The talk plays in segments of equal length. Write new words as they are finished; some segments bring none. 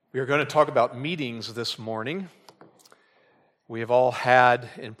We are going to talk about meetings this morning. We have all had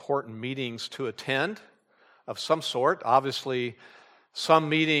important meetings to attend of some sort. Obviously, some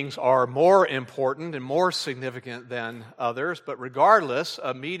meetings are more important and more significant than others, but regardless,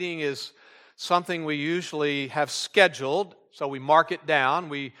 a meeting is something we usually have scheduled, so we mark it down.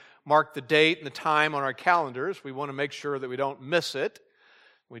 We mark the date and the time on our calendars. We want to make sure that we don't miss it.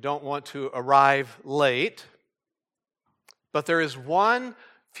 We don't want to arrive late. But there is one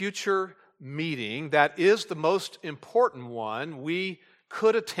future meeting that is the most important one we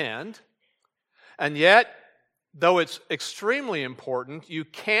could attend, and yet, though it's extremely important, you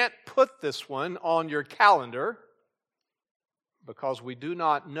can't put this one on your calendar because we do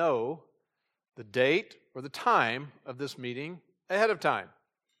not know the date or the time of this meeting ahead of time.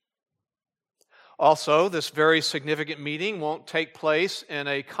 Also, this very significant meeting won't take place in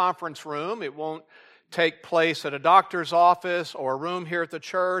a conference room. It won't take place at a doctor's office or a room here at the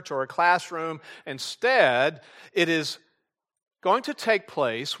church or a classroom. Instead, it is going to take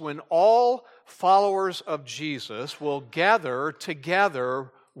place when all followers of Jesus will gather together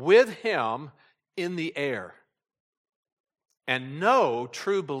with Him in the air. And no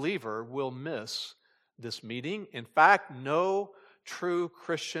true believer will miss this meeting. In fact, no true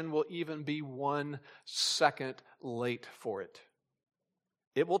Christian will even be 1 second late for it.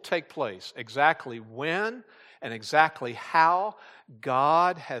 It will take place exactly when and exactly how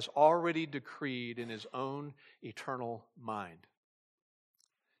God has already decreed in His own eternal mind.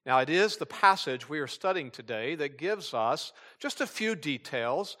 Now, it is the passage we are studying today that gives us just a few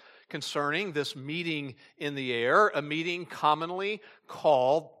details concerning this meeting in the air, a meeting commonly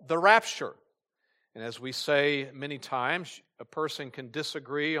called the rapture. And as we say many times, a person can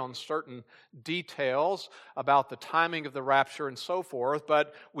disagree on certain details about the timing of the rapture and so forth,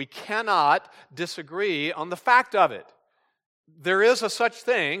 but we cannot disagree on the fact of it. There is a such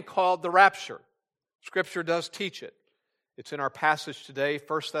thing called the rapture. Scripture does teach it. It's in our passage today,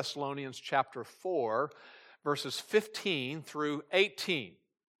 1 Thessalonians chapter 4, verses 15 through 18.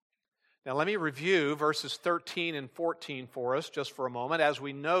 Now let me review verses 13 and 14 for us just for a moment. As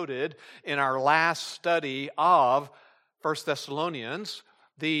we noted in our last study of 1 Thessalonians,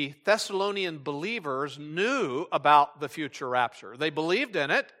 the Thessalonian believers knew about the future rapture. They believed in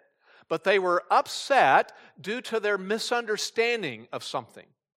it, but they were upset due to their misunderstanding of something.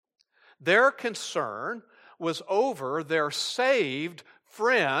 Their concern was over their saved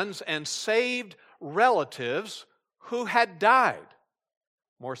friends and saved relatives who had died.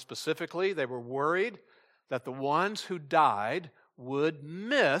 More specifically, they were worried that the ones who died would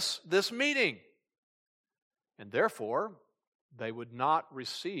miss this meeting, and therefore they would not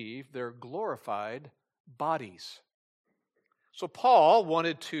receive their glorified bodies. So Paul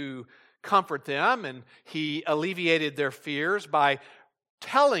wanted to comfort them, and he alleviated their fears by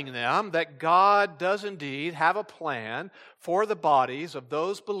telling them that God does indeed have a plan for the bodies of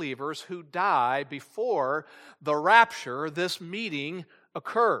those believers who die before the rapture, this meeting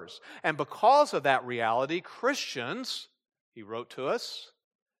occurs. And because of that reality, Christians, he wrote to us,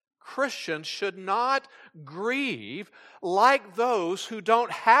 Christians should not grieve like those who don't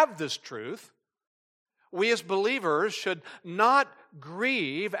have this truth. We as believers should not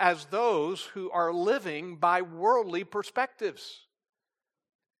grieve as those who are living by worldly perspectives.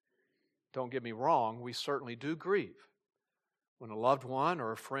 Don't get me wrong, we certainly do grieve when a loved one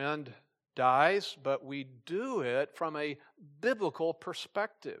or a friend dies, but we do it from a biblical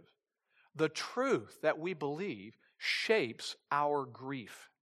perspective. The truth that we believe shapes our grief.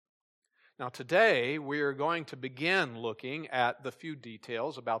 Now today we are going to begin looking at the few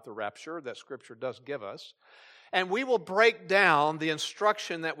details about the rapture that Scripture does give us, and we will break down the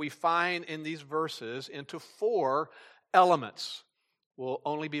instruction that we find in these verses into 4 elements. We'll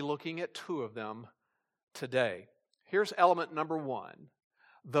only be looking at 2 of them today. Here's element number 1.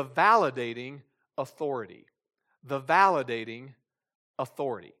 The validating authority. The validating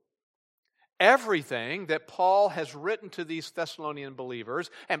authority. Everything that Paul has written to these Thessalonian believers,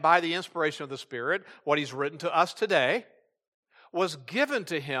 and by the inspiration of the Spirit, what he's written to us today, was given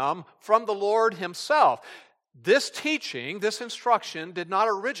to him from the Lord Himself. This teaching, this instruction, did not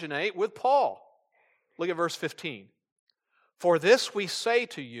originate with Paul. Look at verse 15. For this we say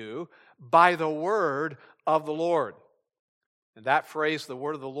to you by the word of the Lord. And that phrase, the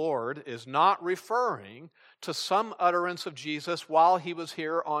word of the Lord, is not referring to some utterance of Jesus while He was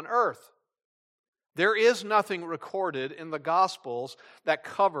here on earth. There is nothing recorded in the Gospels that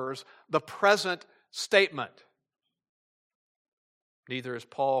covers the present statement. Neither is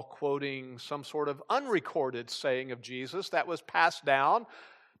Paul quoting some sort of unrecorded saying of Jesus that was passed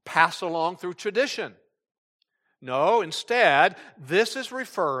along through tradition. No, instead, this is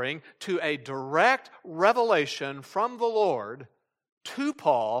referring to a direct revelation from the Lord to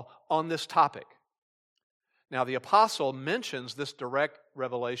Paul on this topic. Now, the apostle mentions this direct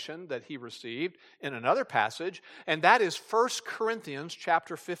revelation that he received in another passage, and that is 1 Corinthians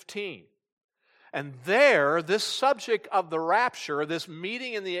chapter 15. And there, this subject of the rapture, this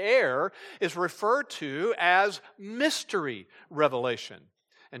meeting in the air, is referred to as mystery revelation.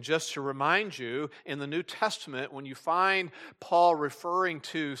 And just to remind you, in the New Testament, when you find Paul referring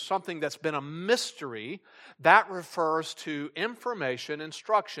to something that's been a mystery, that refers to information,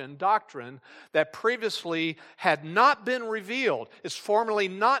 instruction, doctrine that previously had not been revealed, is formerly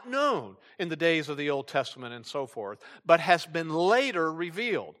not known in the days of the Old Testament and so forth, but has been later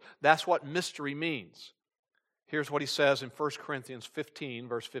revealed. That's what mystery means. Here's what he says in 1 Corinthians 15,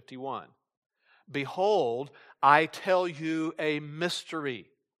 verse 51. Behold, I tell you a mystery.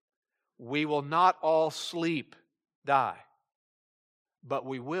 We will not all sleep, die, but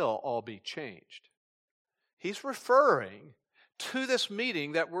we will all be changed. He's referring to this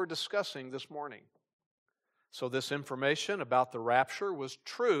meeting that we're discussing this morning. So this information about the rapture was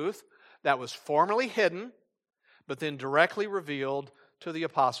truth that was formerly hidden, but then directly revealed to the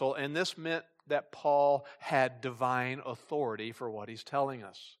apostle, and this meant that Paul had divine authority for what he's telling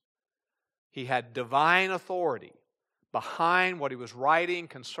us. He had divine authority behind what he was writing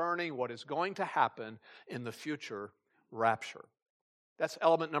concerning what is going to happen in the future rapture. That's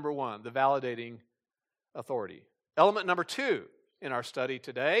element number one, the validating authority. Element number two in our study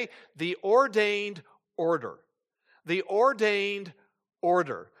today, the ordained order. The ordained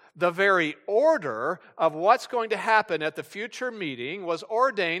order. The very order of what's going to happen at the future meeting was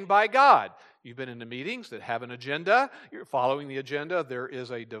ordained by God. You've been into meetings that have an agenda. You're following the agenda. There is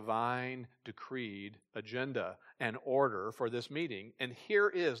a divine decreed agenda and order for this meeting. And here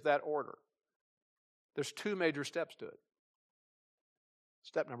is that order. There's two major steps to it.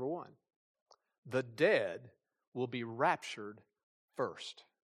 Step number one, the dead will be raptured first.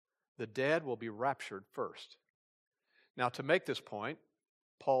 The dead will be raptured first. Now, to make this point,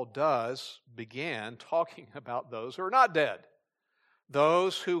 Paul began talking about those who are not dead.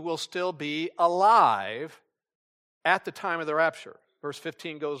 Those who will still be alive at the time of the rapture. Verse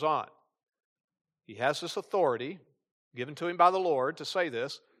 15 goes on. He has this authority given to him by the Lord to say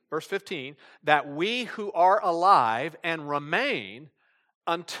this. Verse 15, that we who are alive and remain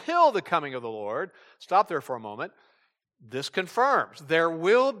until the coming of the Lord. Stop there for a moment. This confirms there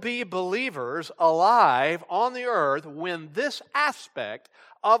will be believers alive on the earth when this aspect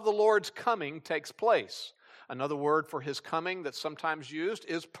of the Lord's coming takes place. Another word for his coming that's sometimes used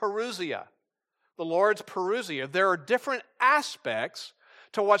is parousia. The Lord's parousia. There are different aspects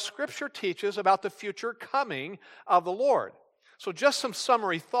to what Scripture teaches about the future coming of the Lord. So just some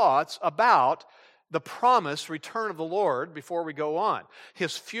summary thoughts about the promised return of the Lord before we go on.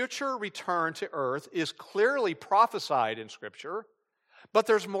 His future return to earth is clearly prophesied in Scripture, but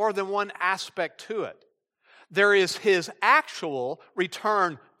there's more than one aspect to it. There is his actual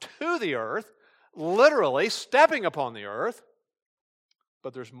return to the earth, literally stepping upon the earth,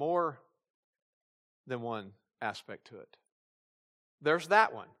 but there's more than one aspect to it. There's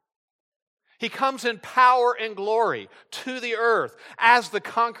that one. He comes in power and glory to the earth as the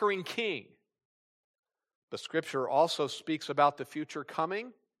conquering king. The Scripture also speaks about the future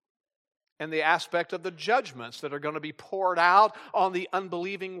coming and the aspect of the judgments that are going to be poured out on the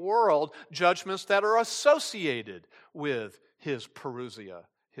unbelieving world, judgments that are associated with his parousia,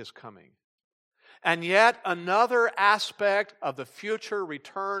 his coming. And yet another aspect of the future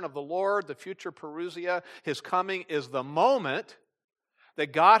return of the Lord, the future parousia, his coming, is the moment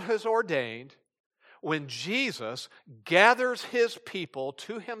that God has ordained when Jesus gathers his people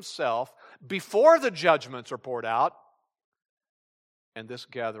to himself before the judgments are poured out. And this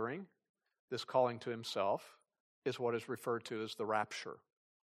gathering, this calling to himself, is what is referred to as the rapture.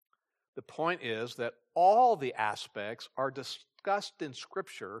 The point is that all the aspects are discussed in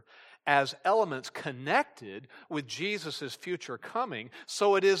Scripture as elements connected with Jesus' future coming,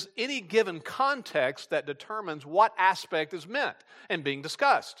 so it is any given context that determines what aspect is meant and being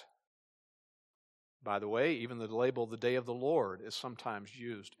discussed. By the way, even the label, the day of the Lord, is sometimes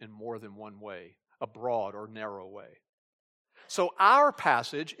used in more than one way, a broad or narrow way. So our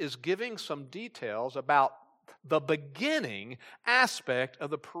passage is giving some details about the beginning aspect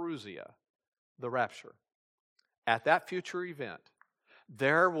of the parousia, the rapture. At that future event,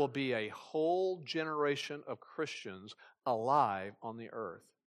 there will be a whole generation of Christians alive on the earth.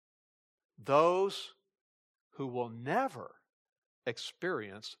 Those who will never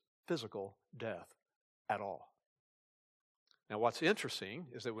experience physical death at all. Now, what's interesting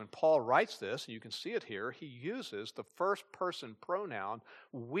is that when Paul writes this, and you can see it here, he uses the first person pronoun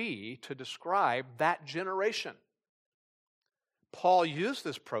we to describe that generation. Paul used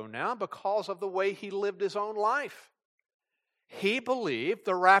this pronoun because of the way he lived his own life. He believed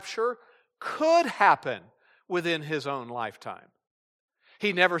the rapture could happen within his own lifetime.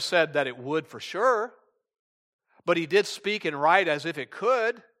 He never said that it would for sure, but he did speak and write as if it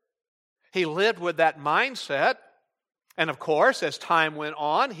could. He lived with that mindset. And of course, as time went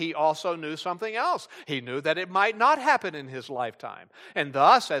on, he also knew something else. He knew that it might not happen in his lifetime. And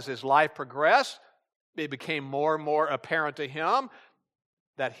thus, as his life progressed, it became more and more apparent to him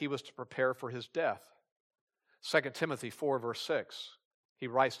that he was to prepare for his death. 2 Timothy 4, verse 6, he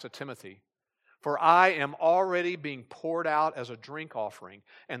writes to Timothy, "For I am already being poured out as a drink offering,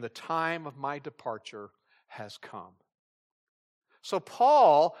 and the time of my departure has come." So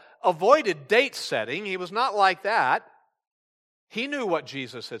Paul avoided date setting. He was not like that. He knew what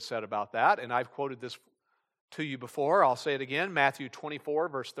Jesus had said about that, and I've quoted this to you before. I'll say it again, Matthew 24,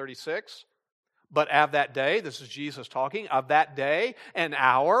 verse 36. "But of that day," this is Jesus talking, "of that day and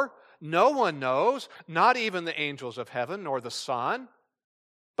hour, no one knows, not even the angels of heaven, nor the Son,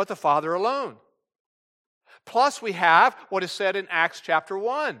 but the Father alone." Plus we have what is said in Acts chapter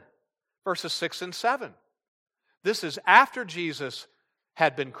 1, verses 6 and 7. This is after Jesus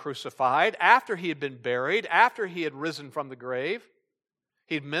had been crucified, after he had been buried, after he had risen from the grave.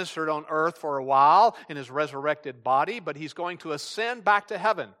 He'd ministered on earth for a while in his resurrected body, but he's going to ascend back to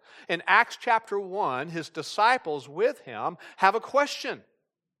heaven. In Acts chapter 1, his disciples with him have a question.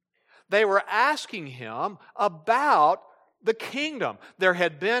 They were asking him about the kingdom. There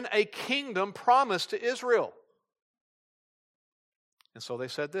had been a kingdom promised to Israel. And so they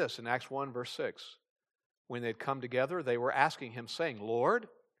said this in Acts 1, verse 6. When they'd come together, they were asking him, saying, "Lord,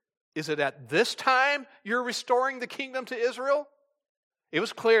 is it at this time you're restoring the kingdom to Israel?" It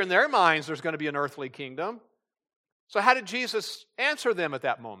was clear in their minds there's going to be an earthly kingdom. So how did Jesus answer them at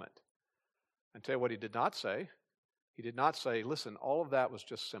that moment? I'll tell you what he did not say. He did not say, "Listen, all of that was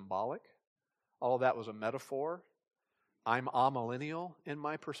just symbolic. All of that was a metaphor. I'm amillennial in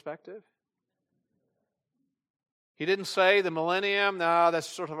my perspective." He didn't say the millennium, no, that's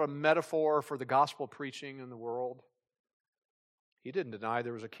sort of a metaphor for the gospel preaching in the world. He didn't deny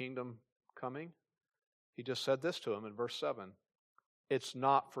there was a kingdom coming. He just said this to him in verse 7. "It's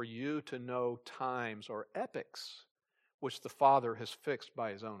not for you to know times or epochs which the Father has fixed by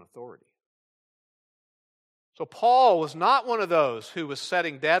his own authority." So Paul was not one of those who was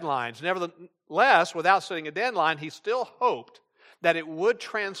setting deadlines. Nevertheless, without setting a deadline, he still hoped that it would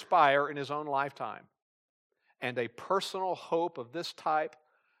transpire in his own lifetime. And a personal hope of this type,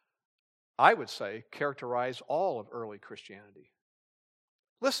 I would say, characterized all of early Christianity.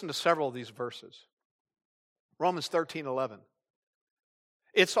 Listen to several of these verses. Romans 13:11.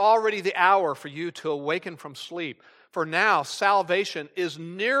 "It's already the hour for you to awaken from sleep. For now salvation is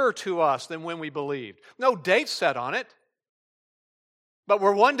nearer to us than when we believed." No date set on it. But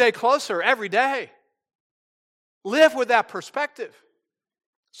we're one day closer every day. Live with that perspective.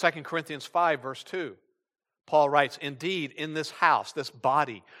 2 Corinthians 5, verse 2. Paul writes, "Indeed, in this house, this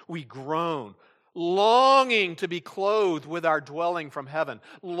body, we groan, longing to be clothed with our dwelling from heaven,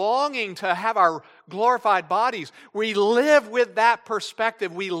 longing to have our glorified bodies." We live with that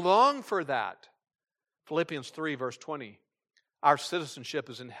perspective. We long for that. Philippians 3, verse 20. "Our citizenship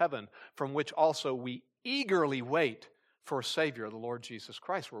is in heaven, from which also we eagerly wait for a Savior, the Lord Jesus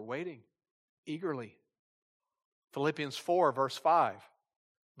Christ." We're waiting eagerly. Philippians 4, verse 5.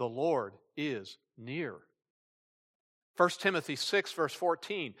 "The Lord is near." 1 Timothy 6, verse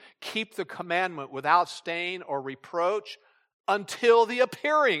 14, "Keep the commandment without stain or reproach until the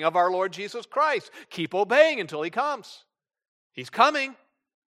appearing of our Lord Jesus Christ." Keep obeying until he comes. He's coming.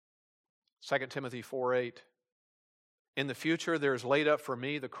 2 Timothy 4:8, "In the future there is laid up for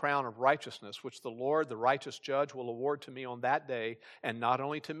me the crown of righteousness, which the Lord, the righteous judge, will award to me on that day, and not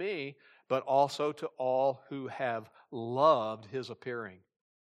only to me, but also to all who have loved his appearing."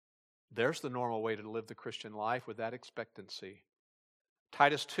 There's the normal way to live the Christian life, with that expectancy.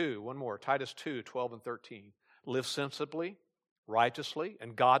 Titus 2, one more, Titus 2, 12 and 13. "Live sensibly, righteously,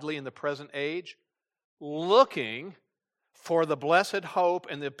 and godly in the present age, looking for the blessed hope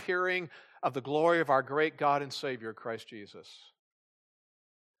and the appearing of the glory of our great God and Savior, Christ Jesus."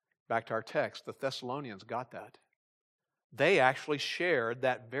 Back to our text, the Thessalonians got that. They actually shared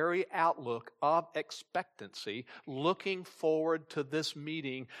that very outlook of expectancy, looking forward to this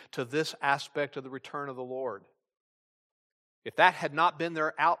meeting, to this aspect of the return of the Lord. If that had not been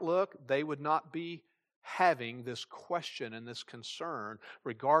their outlook, they would not be having this question and this concern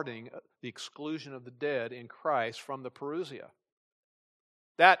regarding the exclusion of the dead in Christ from the parousia.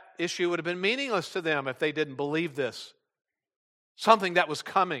 That issue would have been meaningless to them if they didn't believe this. Something that was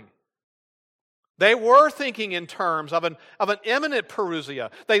coming. They were thinking in terms of an imminent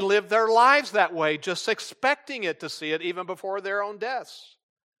parousia. They lived their lives that way, just expecting it to see it even before their own deaths.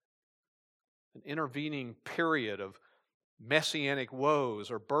 An intervening period of messianic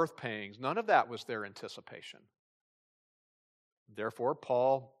woes or birth pangs, none of that was their anticipation. Therefore,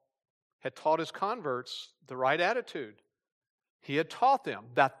 Paul had taught his converts the right attitude. He had taught them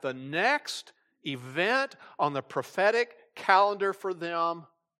that the next event on the prophetic calendar for them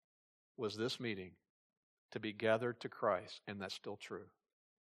was this meeting, to be gathered to Christ, and that's still true.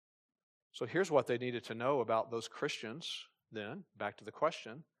 So here's what they needed to know about those Christians then. Back to the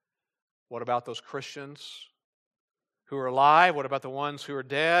question, what about those Christians who are alive? What about the ones who are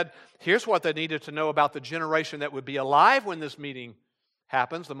dead? Here's what they needed to know about the generation that would be alive when this meeting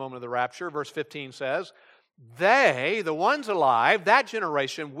happens, the moment of the rapture. Verse 15 says, they, the ones alive, that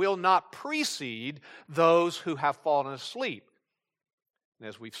generation, will not precede those who have fallen asleep. And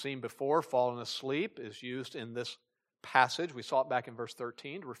as we've seen before, fallen asleep is used in this passage. We saw it back in verse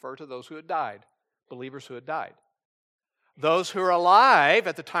 13 to refer to those who had died, believers who had died. Those who are alive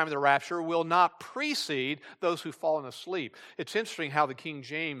at the time of the rapture will not precede those who've fallen asleep. It's interesting how the King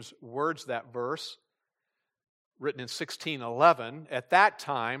James words that verse, written in 1611. At that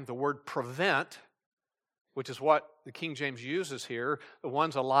time, the word prevent, which is what the King James uses here, the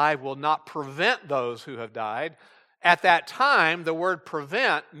ones alive will not prevent those who have died. At that time, the word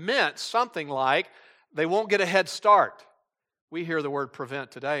prevent meant something like they won't get a head start. We hear the word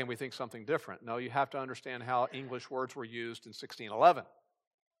prevent today and we think something different. No, you have to understand how English words were used in 1611.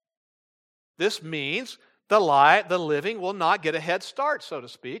 This means the living will not get a head start, so to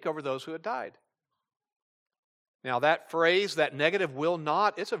speak, over those who had died. Now that phrase, that negative will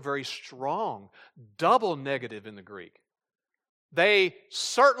not, it's a very strong, double negative in the Greek. They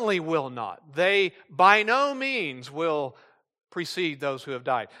certainly will not. They by no means will precede those who have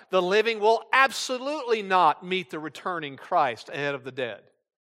died. The living will absolutely not meet the returning Christ ahead of the dead.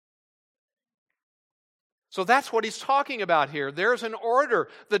 So that's what he's talking about here. There's an order.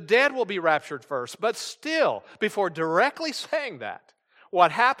 The dead will be raptured first. But still, before directly saying that,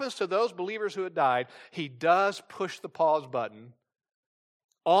 what happens to those believers who had died, he does push the pause button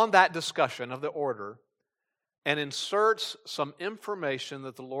on that discussion of the order and inserts some information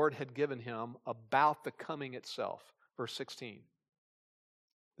that the Lord had given him about the coming itself. Verse 16.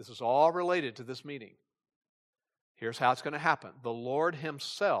 This is all related to this meeting. Here's how it's going to happen. The Lord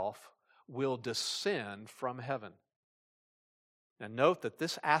himself will descend from heaven. Now note that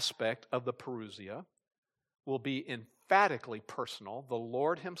this aspect of the parousia will be emphatically personal. The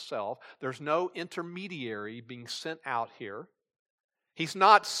Lord himself, there's no intermediary being sent out here. He's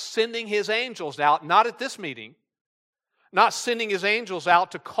not sending his angels out, not at this meeting, not sending his angels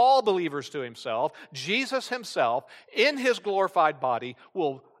out to call believers to himself. Jesus himself, in his glorified body,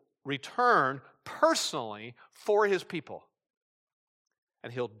 will return personally for his people.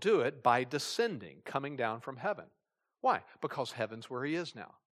 And he'll do it by descending, coming down from heaven. Why? Because heaven's where he is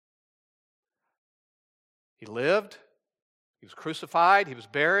now. He lived, he was crucified, he was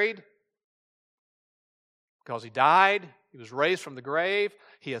buried. Because he died, he was raised from the grave,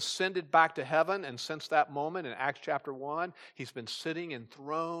 he ascended back to heaven, and since that moment in Acts chapter 1, he's been sitting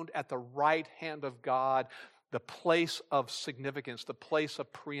enthroned at the right hand of God, the place of significance, the place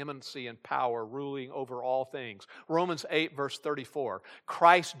of preeminency and power, ruling over all things. Romans 8, verse 34,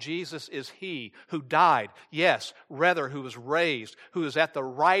 Christ Jesus is he who died, yes, rather who was raised, who is at the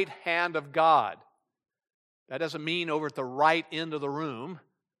right hand of God. That doesn't mean over at the right end of the room.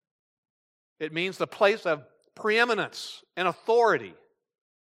 It means the place of preeminence and authority.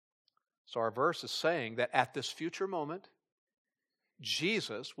 So our verse is saying that at this future moment,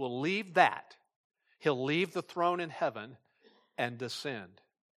 Jesus will leave that. He'll leave the throne in heaven and descend.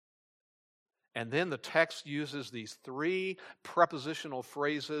 And then the text uses these three prepositional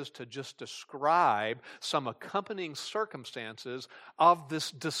phrases to just describe some accompanying circumstances of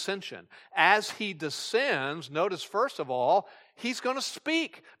this descension. As he descends, notice first of all, he's going to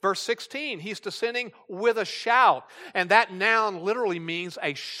speak. Verse 16, he's descending with a shout. And that noun literally means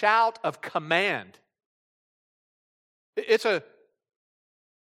a shout of command. It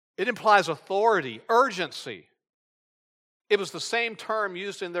implies authority, urgency. It was the same term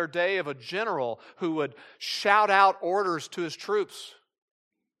used in their day of a general who would shout out orders to his troops.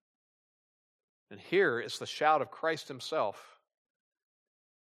 And here it's the shout of Christ himself.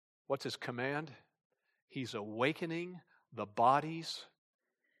 What's his command? He's awakening the bodies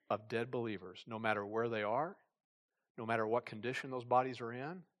of dead believers, no matter where they are, no matter what condition those bodies are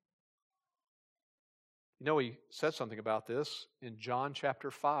in. You know, he said something about this in John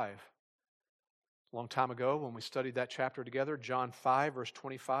chapter 5. A long time ago when we studied that chapter together, John 5, verse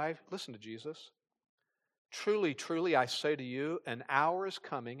 25. Listen to Jesus. Truly, truly, I say to you, an hour is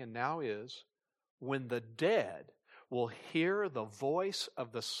coming, and now is, when the dead will hear the voice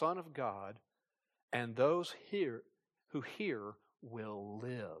of the Son of God, and those who hear will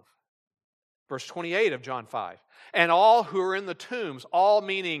live. Verse 28 of John 5. And all who are in the tombs, all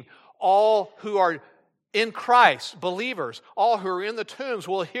meaning all who are in Christ, believers, all who are in the tombs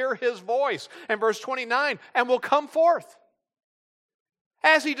will hear His voice. And verse 29, and will come forth.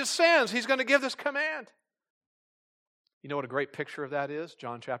 As He descends, He's going to give this command. You know what a great picture of that is?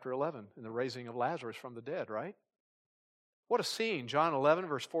 John chapter 11, and the raising of Lazarus from the dead, right? What a scene. John 11,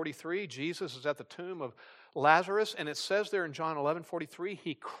 verse 43, Jesus is at the tomb of Lazarus, and it says there in John 11, 43,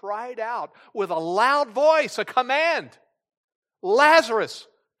 He cried out with a loud voice, a command, Lazarus,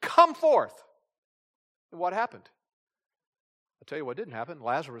 come forth. And what happened? I'll tell you what didn't happen.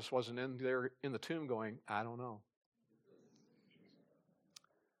 Lazarus wasn't in there in the tomb going, I don't know.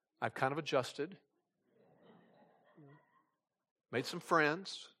 I've kind of adjusted. Made some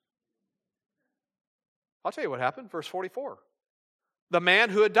friends. I'll tell you what happened. Verse 44. The man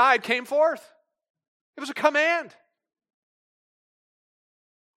who had died came forth. It was a command.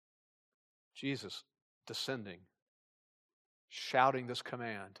 Jesus descending, shouting this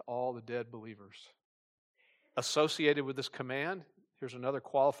command to all the dead believers. Associated with this command, here's another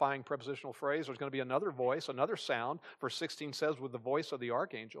qualifying prepositional phrase. There's going to be another voice, another sound. Verse 16 says, with the voice of the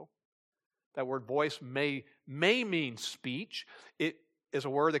archangel. That word voice may mean speech. It is a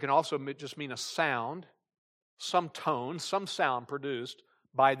word that can also just mean a sound, some tone, some sound produced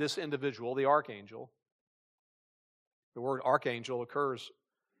by this individual, the archangel. The word archangel occurs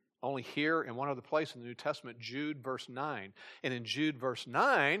only here in one other place in the New Testament, Jude verse 9. And in Jude verse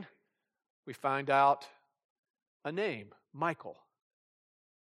 9, we find out a name, Michael.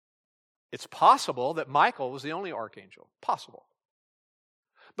 It's possible that Michael was the only archangel. Possible.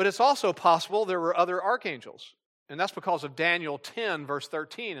 But it's also possible there were other archangels. And that's because of Daniel 10, verse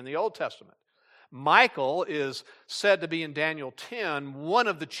 13 in the Old Testament. Michael is said to be in Daniel 10, one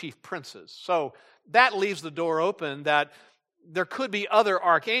of the chief princes. So that leaves the door open that there could be other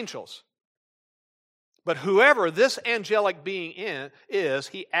archangels. But whoever this angelic being is,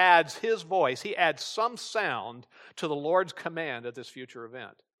 he adds his voice, he adds some sound to the Lord's command at this future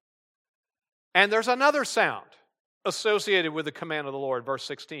event. And there's another sound associated with the command of the Lord, verse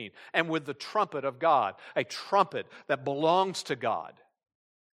 16, and with the trumpet of God, a trumpet that belongs to God.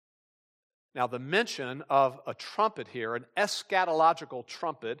 Now, the mention of a trumpet here, an eschatological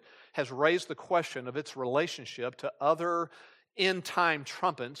trumpet, has raised the question of its relationship to other end-time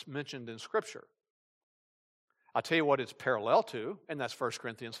trumpets mentioned in Scripture. I'll tell you what it's parallel to, and that's 1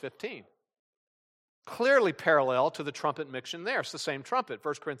 Corinthians 15. Clearly parallel to the trumpet mentioned there. It's the same trumpet,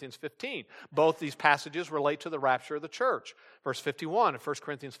 1 Corinthians 15. Both these passages relate to the rapture of the church. Verse 51 of 1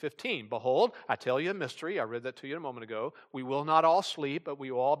 Corinthians 15. Behold, I tell you a mystery. I read that to you a moment ago. We will not all sleep, but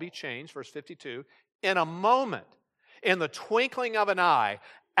we will all be changed. Verse 52. In a moment, in the twinkling of an eye,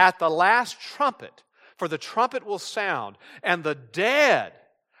 at the last trumpet, for the trumpet will sound, and the dead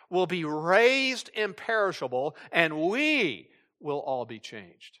will be raised imperishable, and we will all be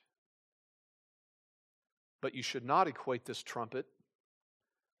changed. But you should not equate this trumpet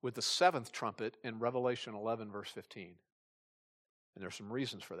with the seventh trumpet in Revelation 11, verse 15. And there's some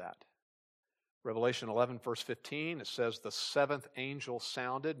reasons for that. Revelation 11, verse 15, it says the seventh angel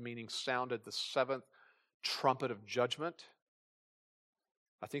sounded, meaning sounded the seventh trumpet of judgment.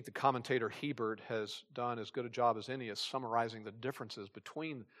 I think the commentator Hebert has done as good a job as any as summarizing the differences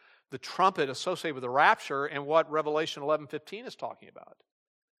between the trumpet associated with the rapture and what Revelation 11:15 is talking about.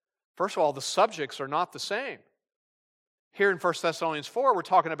 First of all, the subjects are not the same. Here in 1 Thessalonians 4, we're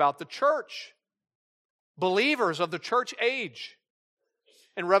talking about the church, believers of the church age.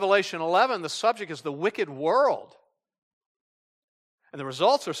 In Revelation 11, the subject is the wicked world. And the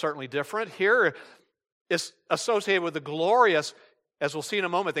results are certainly different. Here is associated with the glorious, as we'll see in a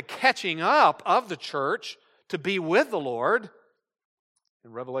moment, the catching up of the church to be with the Lord.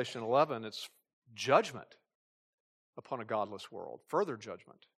 In Revelation 11, it's judgment upon a godless world, further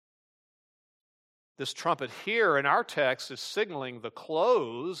judgment. This trumpet here in our text is signaling the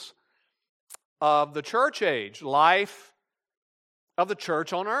close of the church age, life of the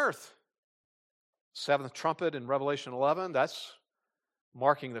church on earth. Seventh trumpet in Revelation 11, that's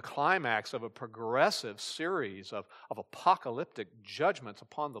marking the climax of a progressive series of apocalyptic judgments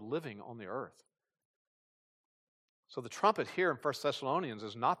upon the living on the earth. So the trumpet here in 1 Thessalonians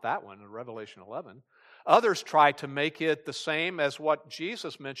is not that one in Revelation 11. Others try to make it the same as what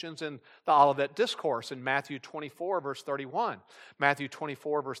Jesus mentions in the Olivet Discourse in Matthew 24, verse 31. Matthew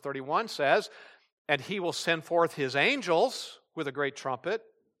 24, verse 31 says, "And he will send forth his angels with a great trumpet,"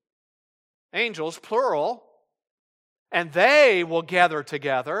 angels, plural, "and they will gather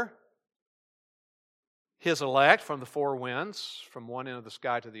together his elect from the four winds, from one end of the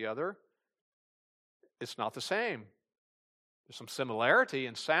sky to the other." It's not the same. There's some similarity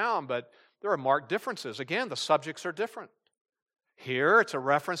in sound, but there are marked differences. Again, the subjects are different. Here, it's a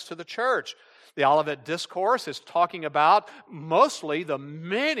reference to the church. The Olivet Discourse is talking about mostly the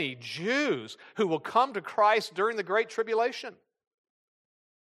many Jews who will come to Christ during the Great Tribulation.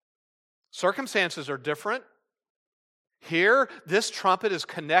 Circumstances are different. Here, this trumpet is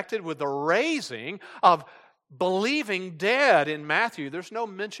connected with the raising of believing dead in Matthew. There's no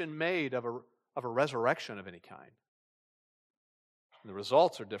mention made of a resurrection of any kind. And the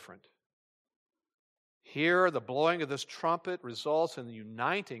results are different. Here, the blowing of this trumpet results in the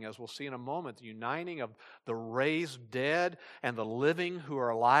uniting, as we'll see in a moment, the uniting of the raised dead and the living who are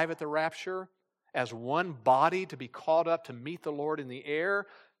alive at the rapture as one body to be caught up to meet the Lord in the air.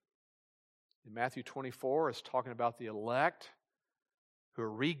 In Matthew 24, it's talking about the elect who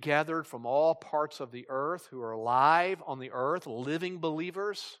are regathered from all parts of the earth, who are alive on the earth, living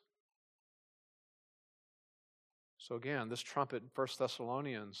believers. So again, this trumpet in 1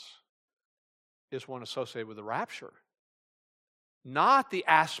 Thessalonians is one associated with the rapture, not the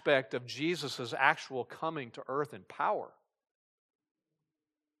aspect of Jesus' actual coming to earth in power.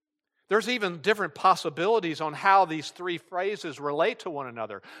 There's even different possibilities on how these three phrases relate to one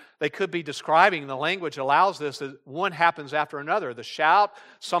another. They could be describing, the language allows this, that one happens after another. The shout,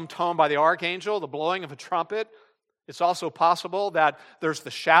 some tone by the archangel, the blowing of a trumpet. It's also possible that there's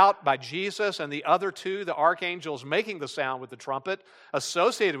the shout by Jesus and the other two, the archangels making the sound with the trumpet,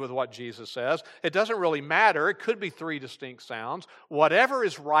 associated with what Jesus says. It doesn't really matter. It could be three distinct sounds. Whatever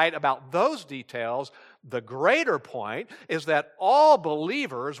is right about those details, the greater point is that all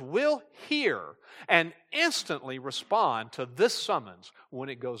believers will hear and instantly respond to this summons when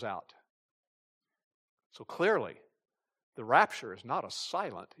it goes out. So clearly, the rapture is not a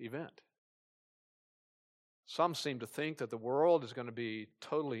silent event. Some seem to think that the world is going to be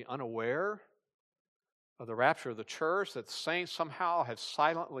totally unaware of the rapture of the church, that the saints somehow have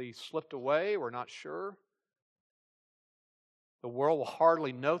silently slipped away. We're not sure. The world will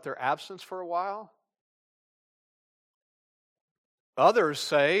hardly note their absence for a while. Others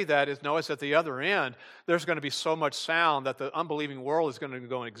say that it's at the other end, there's going to be so much sound that the unbelieving world is going to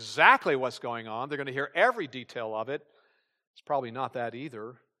know exactly what's going on. They're going to hear every detail of it. It's probably not that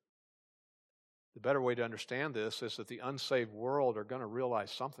either. The better way to understand this is that the unsaved world are going to realize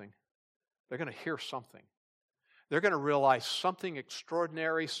something. They're going to hear something. They're going to realize something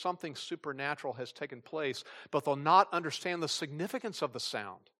extraordinary, something supernatural has taken place, but they'll not understand the significance of the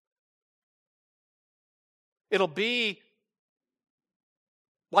sound. It'll be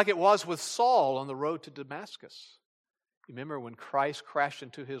like it was with Saul on the road to Damascus. You remember when Christ crashed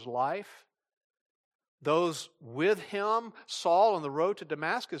into his life? Those with him, Saul, on the road to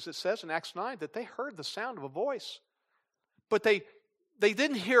Damascus, it says in Acts 9 that they heard the sound of a voice. But they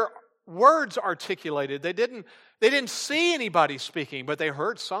didn't hear words articulated. They didn't see anybody speaking, but they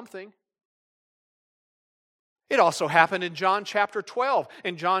heard something. It also happened in John chapter 12.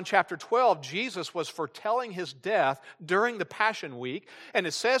 In John chapter 12, Jesus was foretelling his death during the Passion Week. And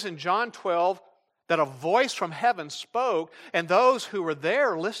it says in John 12 that a voice from heaven spoke, and those who were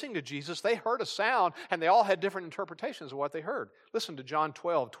there listening to Jesus, they heard a sound, and they all had different interpretations of what they heard. Listen to John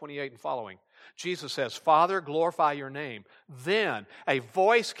 12, 28 and following. Jesus says, "Father, glorify your name." Then a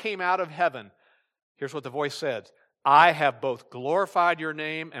voice came out of heaven. Here's what the voice said: "I have both glorified your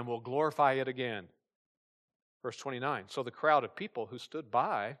name and will glorify it again." Verse 29. So the crowd of people who stood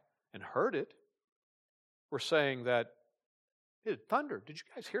by and heard it were saying that it thundered. Did you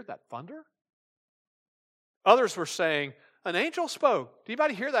guys hear that thunder? Others were saying, an angel spoke. Did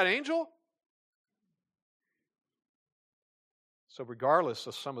anybody hear that angel? So regardless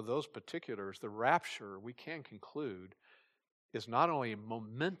of some of those particulars, the rapture, we can conclude, is not only a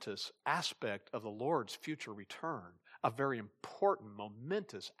momentous aspect of the Lord's future return, a very important,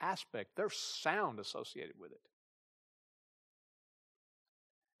 momentous aspect. There's sound associated with it.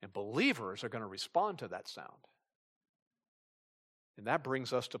 And believers are going to respond to that sound. And that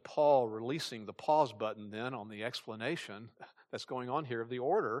brings us to Paul releasing the pause button then on the explanation that's going on here of the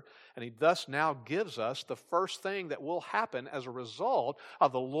order. And he thus now gives us the first thing that will happen as a result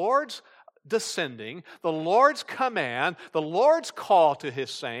of the Lord's descending, the Lord's command, the Lord's call to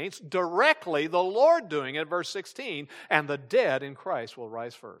his saints, directly the Lord doing it, verse 16, and the dead in Christ will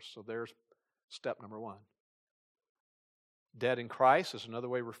rise first. So there's Step number one. Dead in Christ is another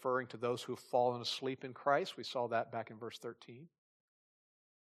way referring to those who have fallen asleep in Christ. We saw that back in verse 13.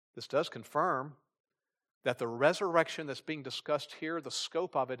 This does confirm that the resurrection that's being discussed here, the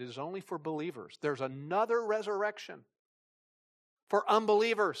scope of it is only for believers. There's another resurrection for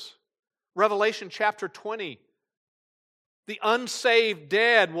unbelievers. Revelation chapter 20. The unsaved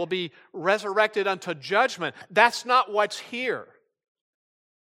dead will be resurrected unto judgment. That's not what's here.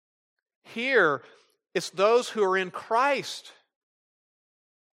 Here, it's those who are in Christ.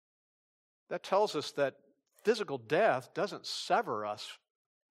 That tells us that physical death doesn't sever us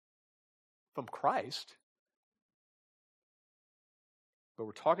from Christ. But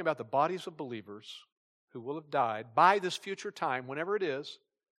we're talking about the bodies of believers who will have died by this future time, whenever it is.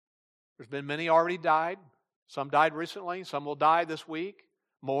 There's been many already died. Some died recently. Some will die this week.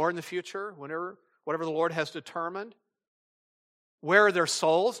 More in the future, whatever the Lord has determined. Where are their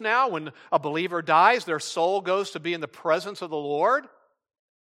souls now? When a believer dies, their soul goes to be in the presence of the Lord.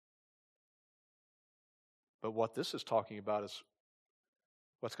 But what this is talking about is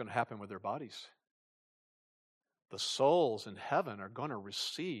what's going to happen with their bodies. The souls in heaven are going to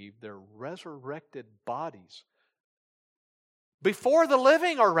receive their resurrected bodies before the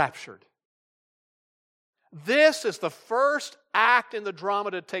living are raptured. This is the first act in the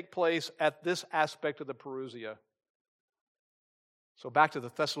drama to take place at this aspect of the Parousia. So back to the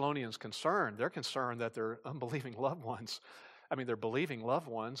Thessalonians' concern. They're concerned that their unbelieving loved ones, their believing loved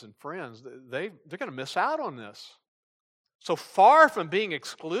ones and friends, they're going to miss out on this. So far from being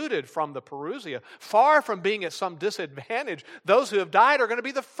excluded from the Parousia, far from being at some disadvantage, those who have died are going to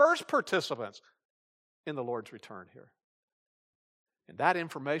be the first participants in the Lord's return here. And that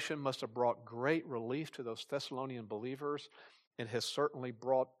information must have brought great relief to those Thessalonian believers and has certainly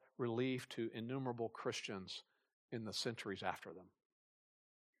brought relief to innumerable Christians in the centuries after them.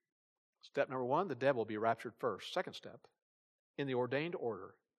 Step number one, the dead will be raptured first. Second step, in the ordained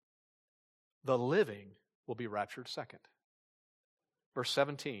order, the living will be raptured second. Verse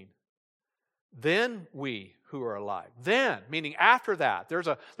 17, then we who are alive. Then, meaning after that, there's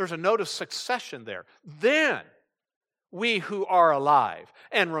a note of succession there. Then we who are alive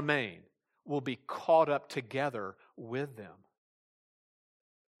and remain will be caught up together with them.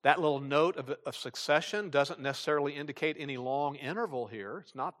 That little note of succession doesn't necessarily indicate any long interval here.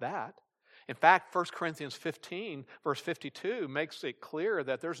 It's not that. In fact, 1 Corinthians 15, verse 52, makes it clear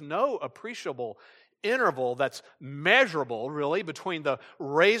that there's no appreciable interval that's measurable, really, between the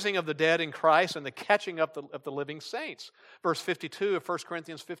raising of the dead in Christ and the catching up of the living saints. Verse 52 of 1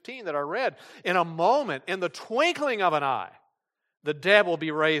 Corinthians 15 that I read, in a moment, in the twinkling of an eye, the dead will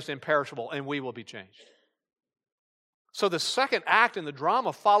be raised imperishable and we will be changed. So the second act in the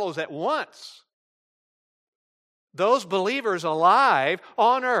drama follows at once. Those believers alive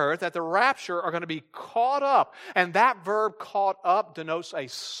on earth at the rapture are going to be caught up. And that verb caught up denotes a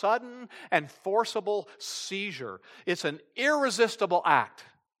sudden and forcible seizure. It's an irresistible act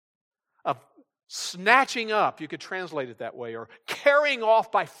of snatching up, you could translate it that way, or carrying off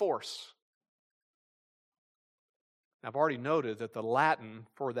by force. I've already noted that the Latin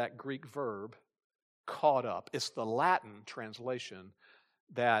for that Greek verb, caught up, it's the Latin translation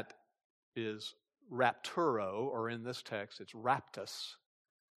that is rapturo, or in this text, it's raptus.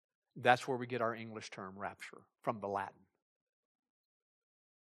 That's where we get our English term rapture, from the Latin.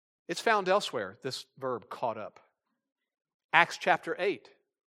 It's found elsewhere, this verb, caught up. Acts chapter 8.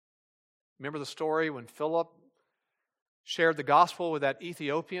 Remember the story when Philip shared the gospel with that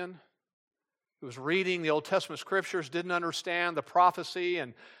Ethiopian who was reading the Old Testament scriptures, didn't understand the prophecy,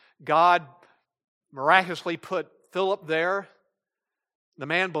 and God miraculously put Philip there. The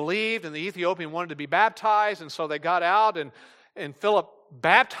man believed, and the Ethiopian wanted to be baptized, and so they got out, and Philip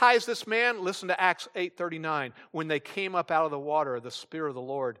baptized this man. Listen to Acts 8:39. When they came up out of the water, the Spirit of the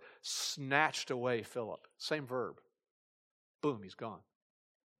Lord snatched away Philip. Same verb. Boom, he's gone.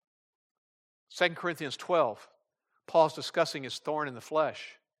 2 Corinthians 12, Paul's discussing his thorn in the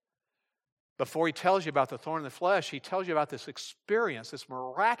flesh. Before he tells you about the thorn in the flesh, he tells you about this experience, this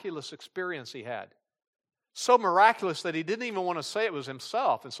miraculous experience he had. So miraculous that he didn't even want to say it was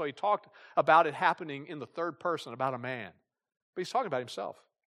himself. And so he talked about it happening in the third person, about a man. But he's talking about himself.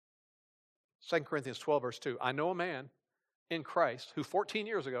 2 Corinthians 12, verse 2. I know a man in Christ who 14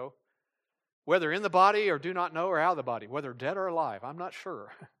 years ago, whether in the body or do not know or out of the body, whether dead or alive, I'm not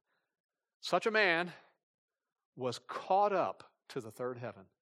sure. Such a man was caught up to the third heaven.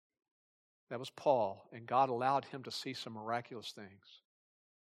 That was Paul, and God allowed him to see some miraculous things.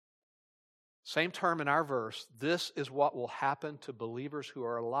 Same term in our verse. This is what will happen to believers who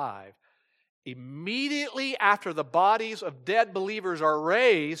are alive. Immediately after the bodies of dead believers are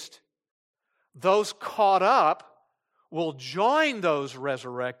raised, Those caught up will join those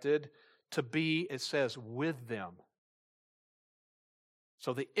resurrected to be, it says, with them.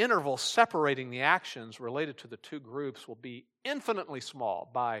 So the interval separating the actions related to the two groups will be infinitely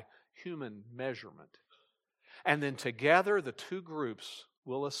small by human measurement. And then together the two groups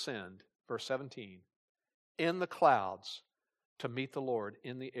will ascend, verse 17, in the clouds to meet the Lord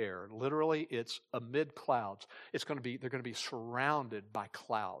in the air. Literally, it's amid clouds. They're going to be surrounded by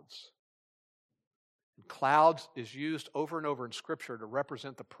clouds. And clouds is used over and over in Scripture to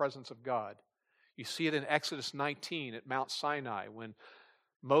represent the presence of God. You see it in Exodus 19 at Mount Sinai when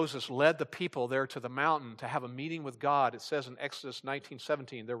Moses led the people there to the mountain to have a meeting with God. It says in Exodus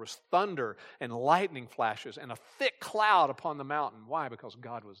 19:17, there was thunder and lightning flashes and a thick cloud upon the mountain. Why? Because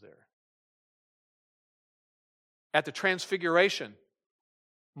God was there. At the Transfiguration,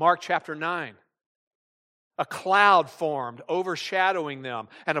 Mark chapter 9, a cloud formed, overshadowing them,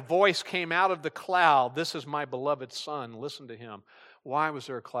 and a voice came out of the cloud, "This is my beloved Son, listen to him." Why was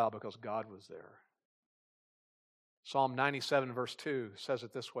there a cloud? Because God was there. Psalm 97 verse 2 says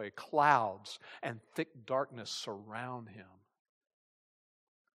it this way, "Clouds and thick darkness surround him."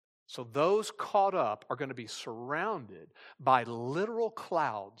 So those caught up are going to be surrounded by literal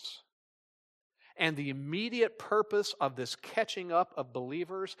clouds. And the immediate purpose of this catching up of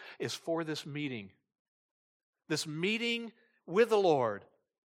believers is for this meeting. This meeting with the Lord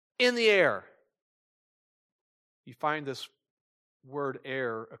in the air. You find this word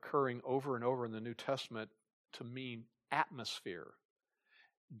air occurring over and over in the New Testament to mean atmosphere.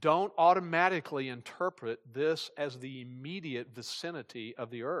 Don't automatically interpret this as the immediate vicinity of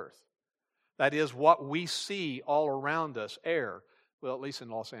the earth. That is what we see all around us, air. Well, at least in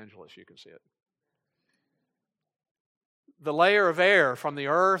Los Angeles you can see it. The layer of air from the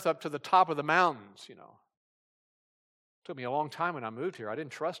earth up to the top of the mountains, It took me a long time when I moved here. I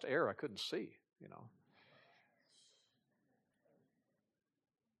didn't trust air I couldn't see,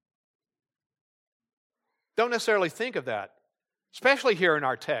 Don't necessarily think of that, especially here in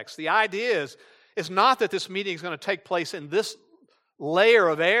our text. The idea is not that this meeting is going to take place in this layer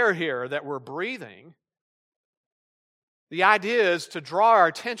of air here that we're breathing. The idea is to draw our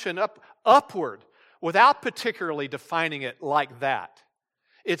attention upward without particularly defining it like that.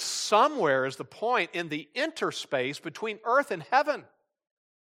 It's somewhere is the point in the interspace between earth and heaven.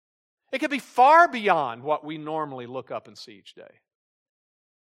 It could be far beyond what we normally look up and see each day.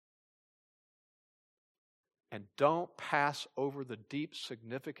 And don't pass over the deep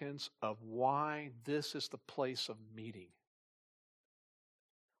significance of why this is the place of meeting.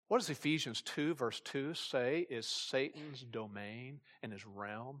 What does Ephesians 2 verse 2 say is Satan's domain and his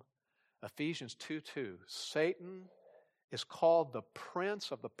realm? Ephesians 2:2. Satan is called the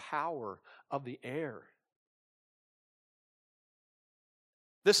prince of the power of the air.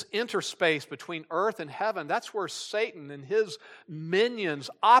 This interspace between earth and heaven, that's where Satan and his minions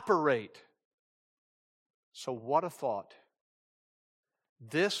operate. So what a thought.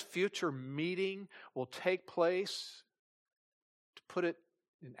 This future meeting will take place, to put it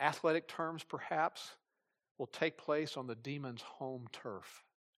in athletic terms perhaps, will take place on the demon's home turf.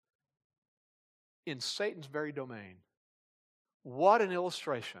 In Satan's very domain. What an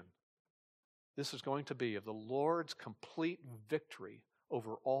illustration this is going to be of the Lord's complete victory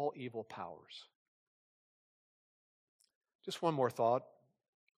over all evil powers. Just one more thought.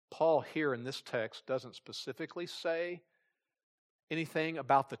 Paul here in this text doesn't specifically say anything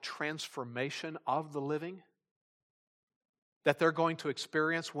about the transformation of the living that they're going to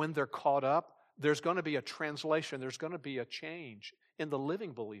experience when they're caught up. There's going to be a translation. There's going to be a change in the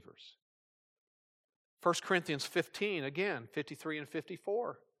living believers. 1 Corinthians 15, again, 53 and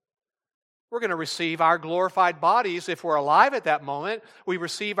 54. We're going to receive our glorified bodies. If we're alive at that moment, we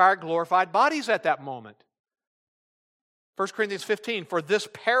receive our glorified bodies at that moment. 1 Corinthians 15, for this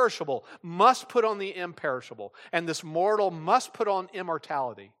perishable must put on the imperishable, and this mortal must put on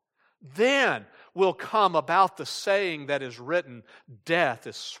immortality. Then will come about the saying that is written, death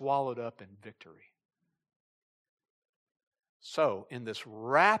is swallowed up in victory. So, in this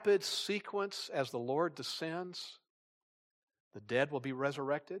rapid sequence as the Lord descends, the dead will be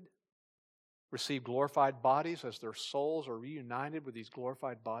resurrected, receive glorified bodies as their souls are reunited with these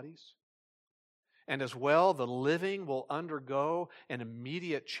glorified bodies. And as well, the living will undergo an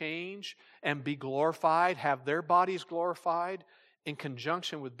immediate change and be glorified, have their bodies glorified in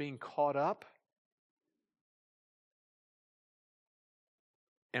conjunction with being caught up.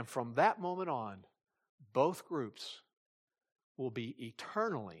 And from that moment on, both groups will be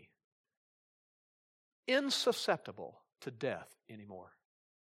eternally insusceptible to death anymore.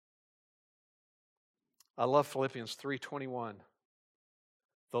 I love Philippians 3:21.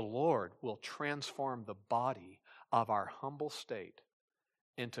 the Lord will transform the body of our humble state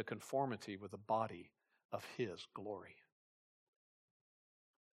into conformity with the body of His glory.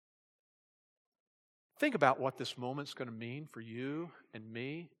 Think about what this moment's going to mean for you and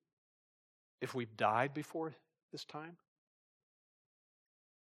me if we've died before this time,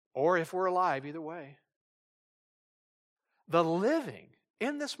 or if we're alive, either way. The living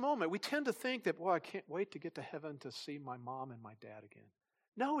in this moment, we tend to think that, I can't wait to get to heaven to see my mom and my dad again.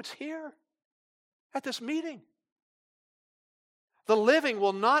 No, it's here at this meeting. The living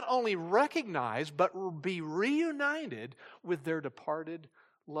will not only recognize, but will be reunited with their departed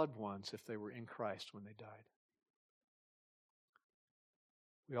loved ones if they were in Christ when they died.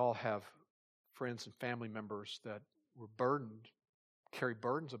 We all have friends and family members that were burdened, carry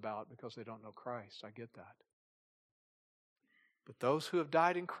burdens about because they don't know Christ. I get that. But those who have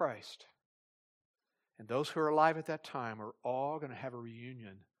died in Christ and those who are alive at that time are all going to have a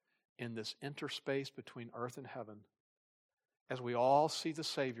reunion in this interspace between earth and heaven as we all see the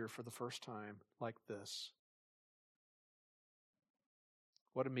Savior for the first time like this.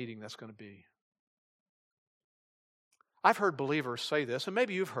 What a meeting that's going to be. I've heard believers say this, and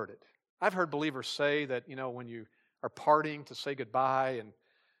maybe you've heard it. I've heard believers say that, when you are parting to say goodbye and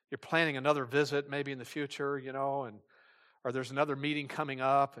you're planning another visit maybe in the future, or there's another meeting coming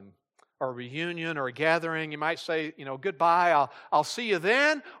up or a reunion or a gathering, you might say, goodbye, I'll see you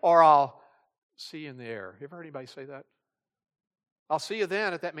then, or I'll see you in the air. You ever heard anybody say that? I'll see you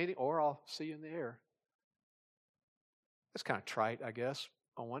then at that meeting, or I'll see you in the air. That's kind of trite, I guess,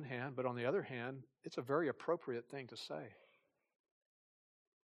 on one hand, but on the other hand, it's a very appropriate thing to say.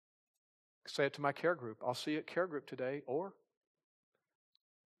 Say it to my care group. I'll see you at care group today, or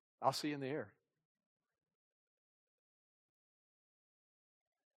I'll see you in the air.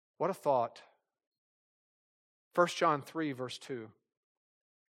 What a thought. 1 John 3, verse 2.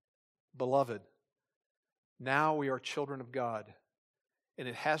 Beloved, now we are children of God, and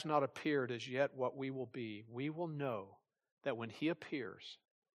it has not appeared as yet what we will be. We will know that when He appears,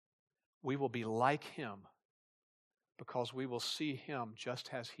 we will be like Him, because we will see Him just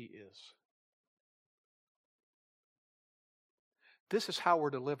as He is. This is how we're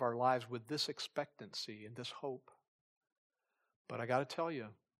to live our lives, with this expectancy and this hope. But I got to tell you,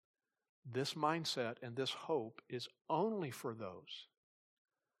 this mindset and this hope is only for those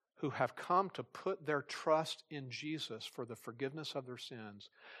who have come to put their trust in Jesus for the forgiveness of their sins.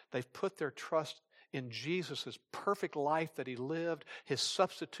 They've put their trust in Jesus' perfect life that He lived, His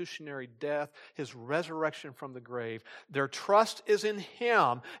substitutionary death, His resurrection from the grave. Their trust is in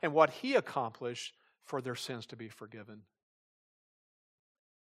Him and what He accomplished for their sins to be forgiven.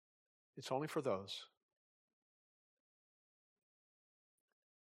 It's only for those.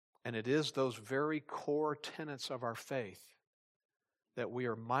 And it is those very core tenets of our faith that we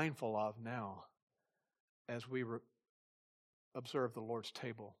are mindful of now as we observe the Lord's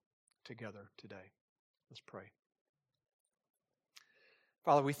table together today. Let's pray.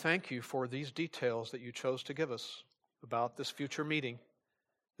 Father, we thank You for these details that You chose to give us about this future meeting,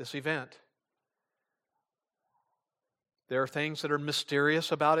 this event. There are things that are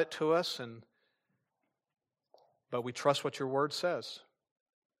mysterious about it to us, but we trust what Your Word says.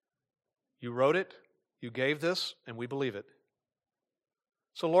 You wrote it, You gave this, and we believe it.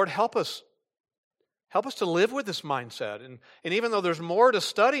 So Lord, help us. Help us to live with this mindset. And even though there's more to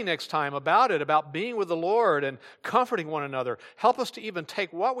study next time about it, about being with the Lord and comforting one another, help us to even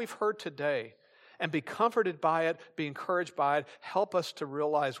take what we've heard today and be comforted by it, be encouraged by it. Help us to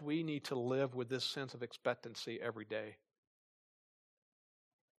realize we need to live with this sense of expectancy every day.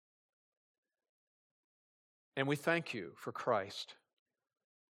 And we thank You for Christ,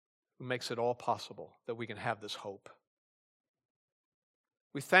 who makes it all possible that we can have this hope.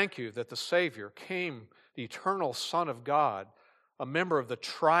 We thank You that the Savior came, the eternal Son of God, a member of the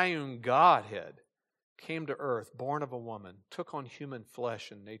triune Godhead, came to earth, born of a woman, took on human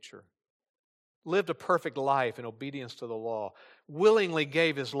flesh and nature, lived a perfect life in obedience to the law, willingly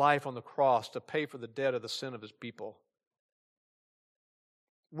gave His life on the cross to pay for the debt of the sin of His people,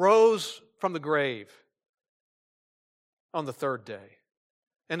 rose from the grave on the third day,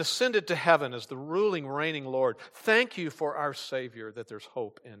 and ascended to heaven as the ruling, reigning Lord. Thank You for our Savior, that there's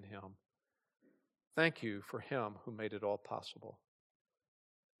hope in Him. Thank You for Him who made it all possible.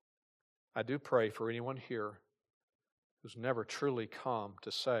 I do pray for anyone here who's never truly come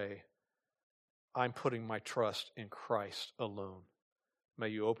to say, I'm putting my trust in Christ alone. May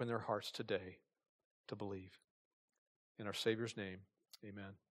You open their hearts today to believe. In our Savior's name, amen.